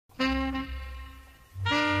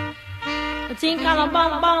Think kind of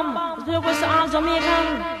bam bam. The was all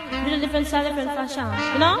Jamaican. With a different style, different fashion.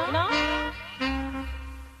 You know?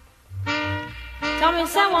 Tell me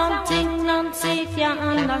say one thing Nancy can't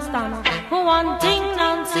understand. One thing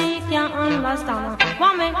Nancy can't understand.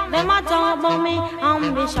 What make them a talk about me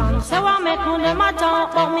ambition? Say what make them a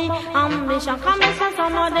talk about me ambition? Come and say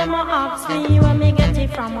some of them a ask me where me get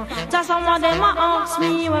it from. Just some of them a ask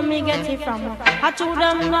me where me get it from. I told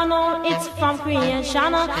them no no it's from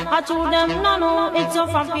creation. I told them no no it's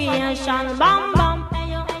from creation. Bam bam,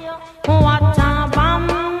 what a bam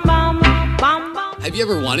bam bam bam. Have you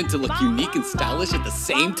ever wanted to look unique and stylish at the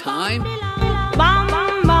same time? Bam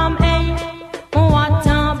bam, hey, what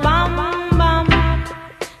a bam bam,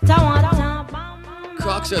 ta bam.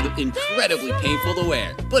 Crocs are incredibly painful to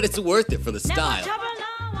wear, but it's worth it for the style.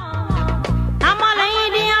 I'm a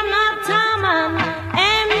lady, I'm not a man.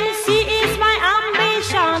 MC is my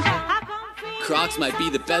ambition. Crocs might be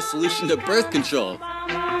the best solution to birth control.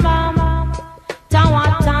 Ta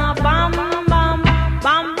bam bam,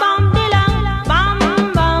 bam bam dilang, bam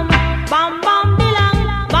bam, bam bam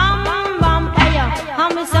dilang, bam bam. Hey yo, how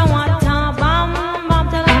me say what ta bam bam?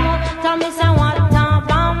 Tell me say what ta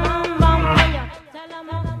bam bam. Hey yo, tell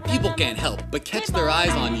 'em. People can't help but catch their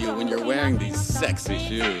eyes on you when you're wearing these sexy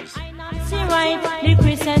shoes. See right, the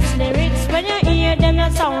Christmas lyrics. When you hear them,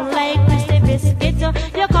 you sound like Christy Biscuit.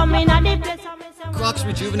 You come in at the place. Crocs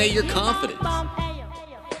rejuvenate your confidence.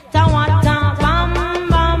 Ta bam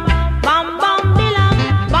bam, bam bam dilang,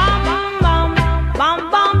 bam bam, bam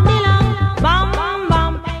bam dilang, bam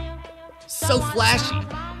bam. So flashy.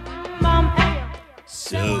 Bam.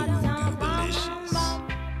 So delicious.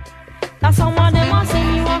 That's some of them a say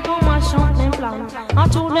me want to mash up them plan. I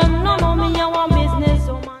told them no no me I want business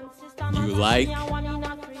woman. You like?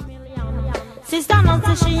 Sister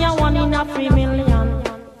Nancy she a 1 in a 3 million.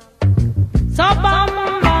 So bam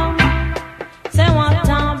bam, say what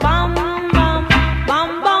a bam bam, bam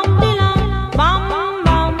bam dilang, bam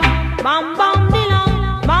bam, bam bam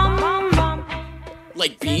dilang, bam bam.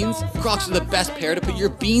 Like beans? Crocs are the best pair to put your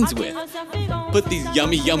beans with. Put these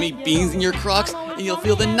yummy, yummy beans in your Crocs and you'll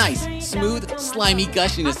feel the nice, smooth, slimy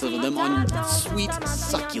gushiness of them on your sweet,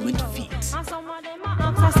 succulent feet.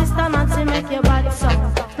 Sister Nancy make your bad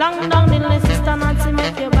sound. Long down the list, Sister Nancy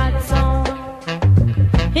make your bad sound.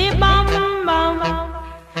 He bam bam,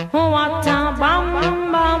 what a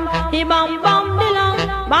bam bam. He bam bam dilang,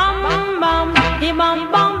 bam bam. He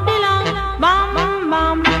bam bam dilang, bam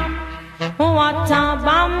bam. What a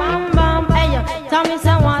bam bam. Hey yo, tell me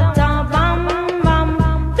say what a bam bam.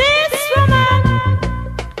 This woman,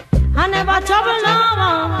 I never trouble no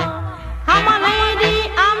one. I'm a lady,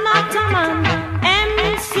 I'm not a man.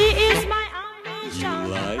 MC is my ambition. You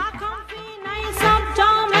like? I come feel nice up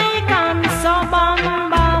Jamaican, so bam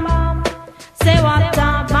bam. Say what a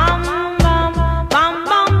bam bam, bam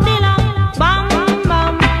bam dilang, bam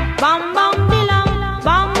bam, bam bam dilang,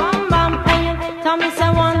 bam bam. Hey, tell me say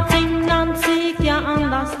one thing Nancy can't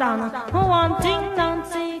understand. One thing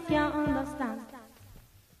Nancy can't understand.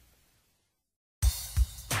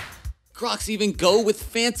 Crocs even go with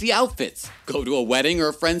fancy outfits. Go to a wedding or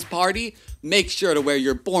a friend's party? Make sure to wear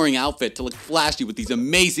your boring outfit to look flashy with these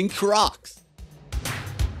amazing Crocs.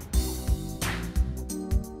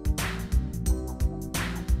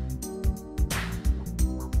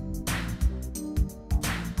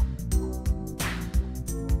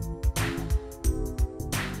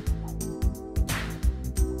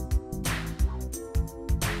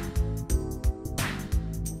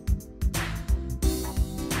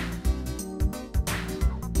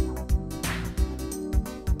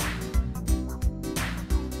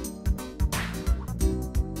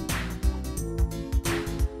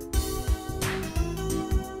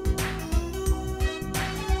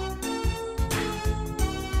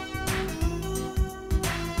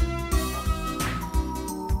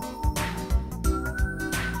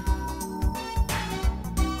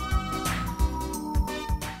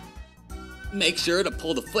 Make sure to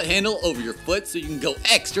pull the foot handle over your foot so you can go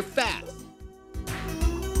extra fast.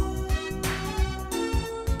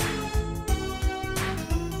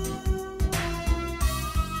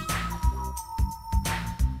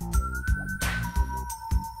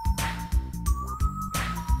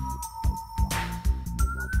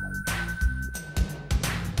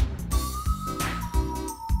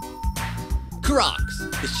 Crocs,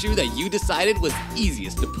 the shoe that you decided was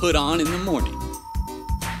easiest to put on in the morning.